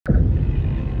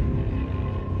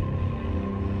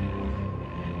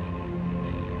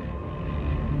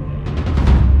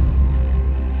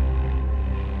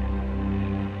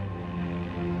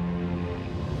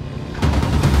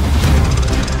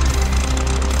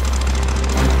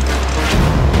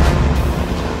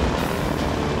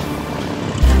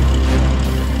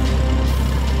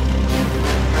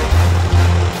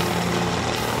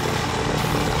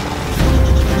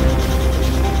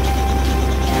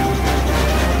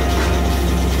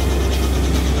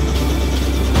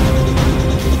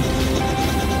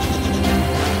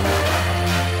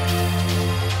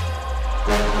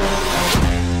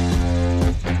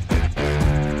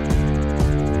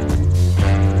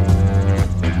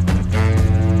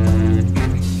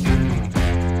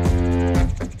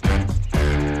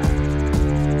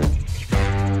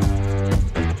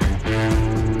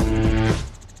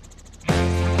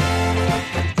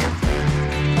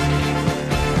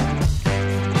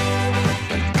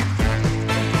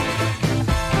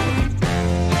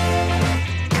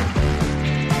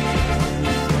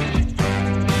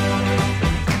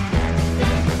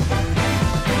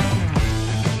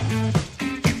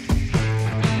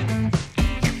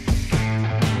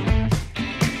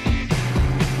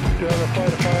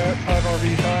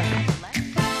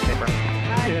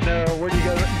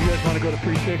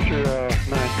6 or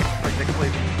 9? Particularly.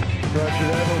 Roger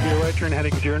that. It'll be a right turn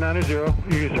heading 090.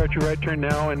 You can start your right turn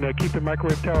now and keep the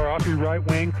microwave tower off your right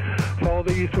wing. Follow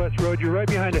the east-west road. You're right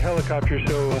behind a helicopter,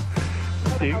 so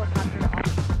the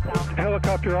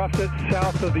helicopter offset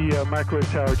south of the microwave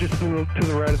tower, just to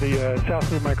the right of the south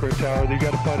of the microwave tower. You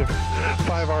got a flight of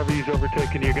 5 RVs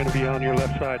overtaking. You're going to be on your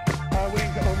left side. High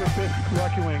wings, overfish,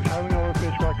 rocky wings. High wing,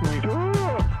 overfish, rocky wings. Ooh,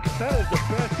 that is the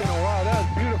best in a while. That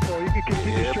is beautiful. You can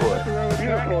continue straight up the railroad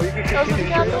track. Beautiful. You can continue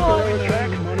straight up the railroad track.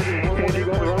 And you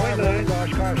go to right line.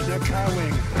 Oshkosh, next high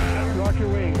wing. Rock your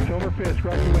wings, overfish,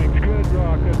 rocky wings. Good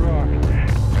rock, good rock.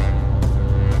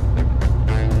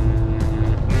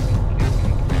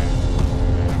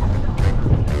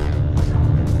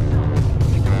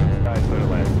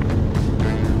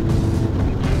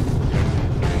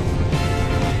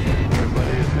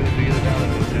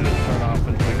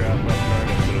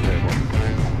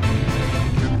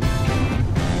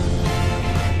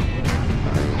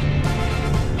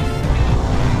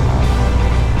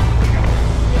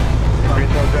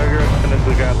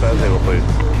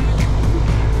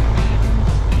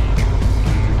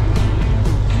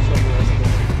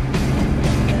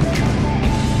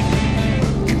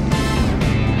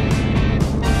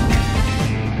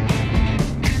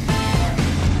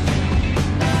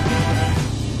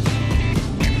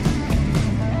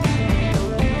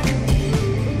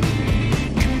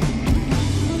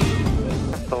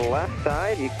 Left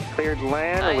side, you cleared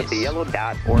land nice. With the yellow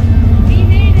dot. Or We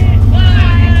made it!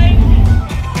 Bye!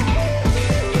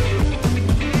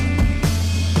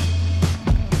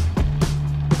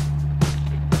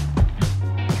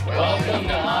 Welcome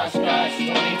to Oshkosh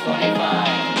 2025.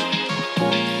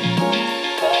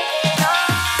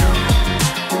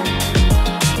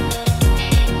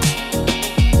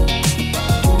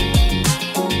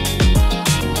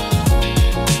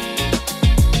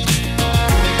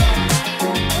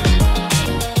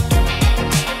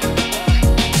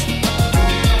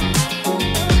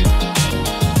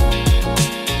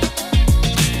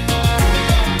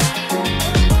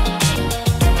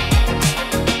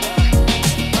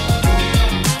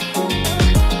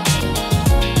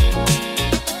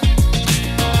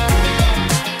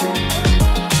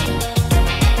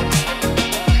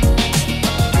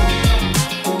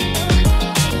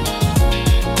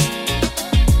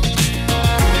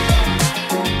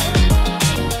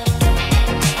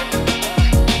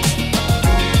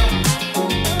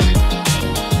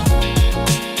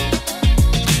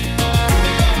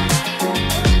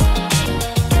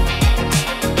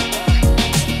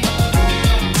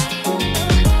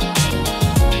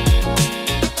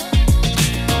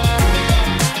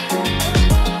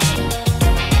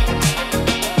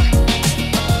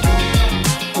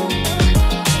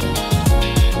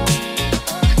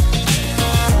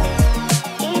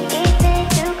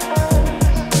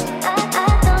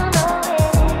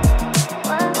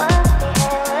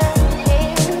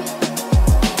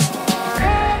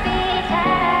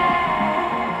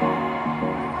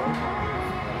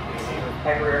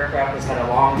 Aircraft has had a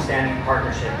long-standing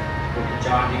partnership with the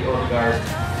Odegard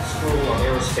School of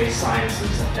Aerospace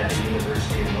Sciences at the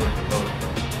University of North Dakota.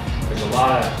 There's a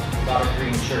lot of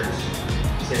green shirts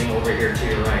sitting over here to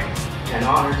your right. And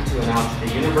honored to announce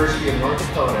the University of North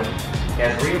Dakota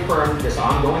has reaffirmed this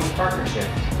ongoing partnership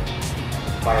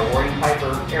by awarding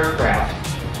Piper Aircraft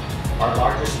our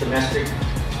largest domestic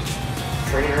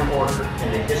trainer order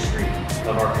in the history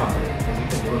of our company. And we've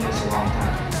been doing this a long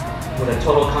time. With a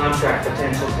total contract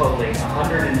potential totaling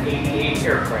 188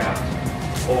 aircraft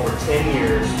over 10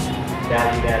 years,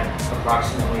 valued at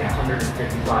approximately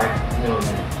 $155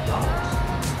 million.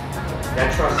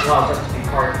 That trust allows us to be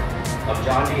part of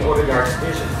John D. Odegard's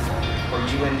vision for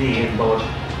UND in both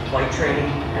flight training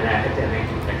and academic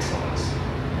excellence.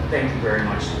 Thank you very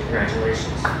much.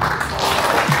 Congratulations.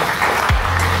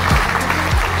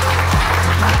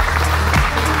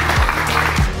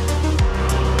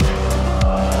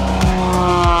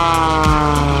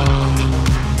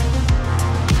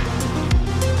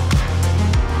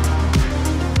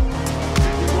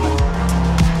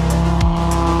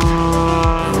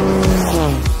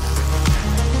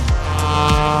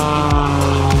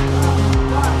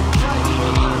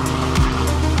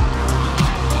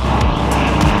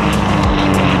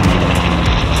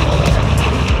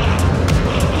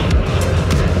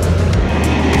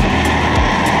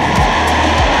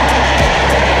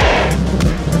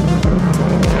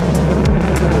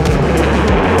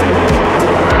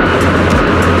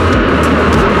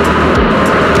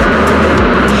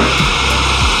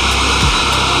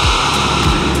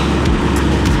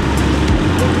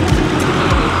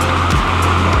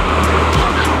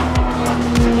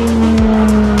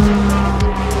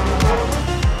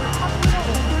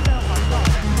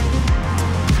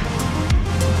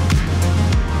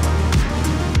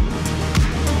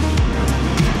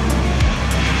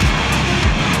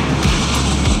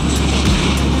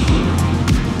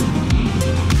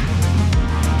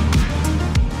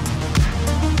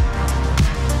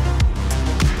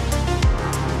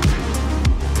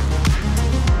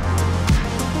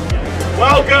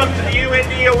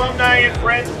 UND alumni and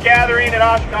friends gathering at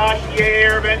Oshkosh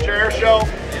EAA AirVenture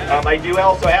Airshow. I do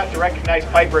also have to recognize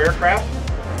Piper Aircraft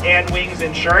and Wings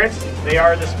Insurance. They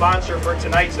are the sponsor for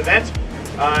tonight's event.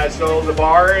 So the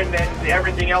bar and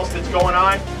everything else that's going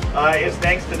on is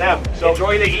thanks to them. So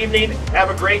enjoy the evening,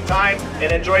 have a great time,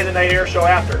 and enjoy the night air show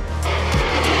after.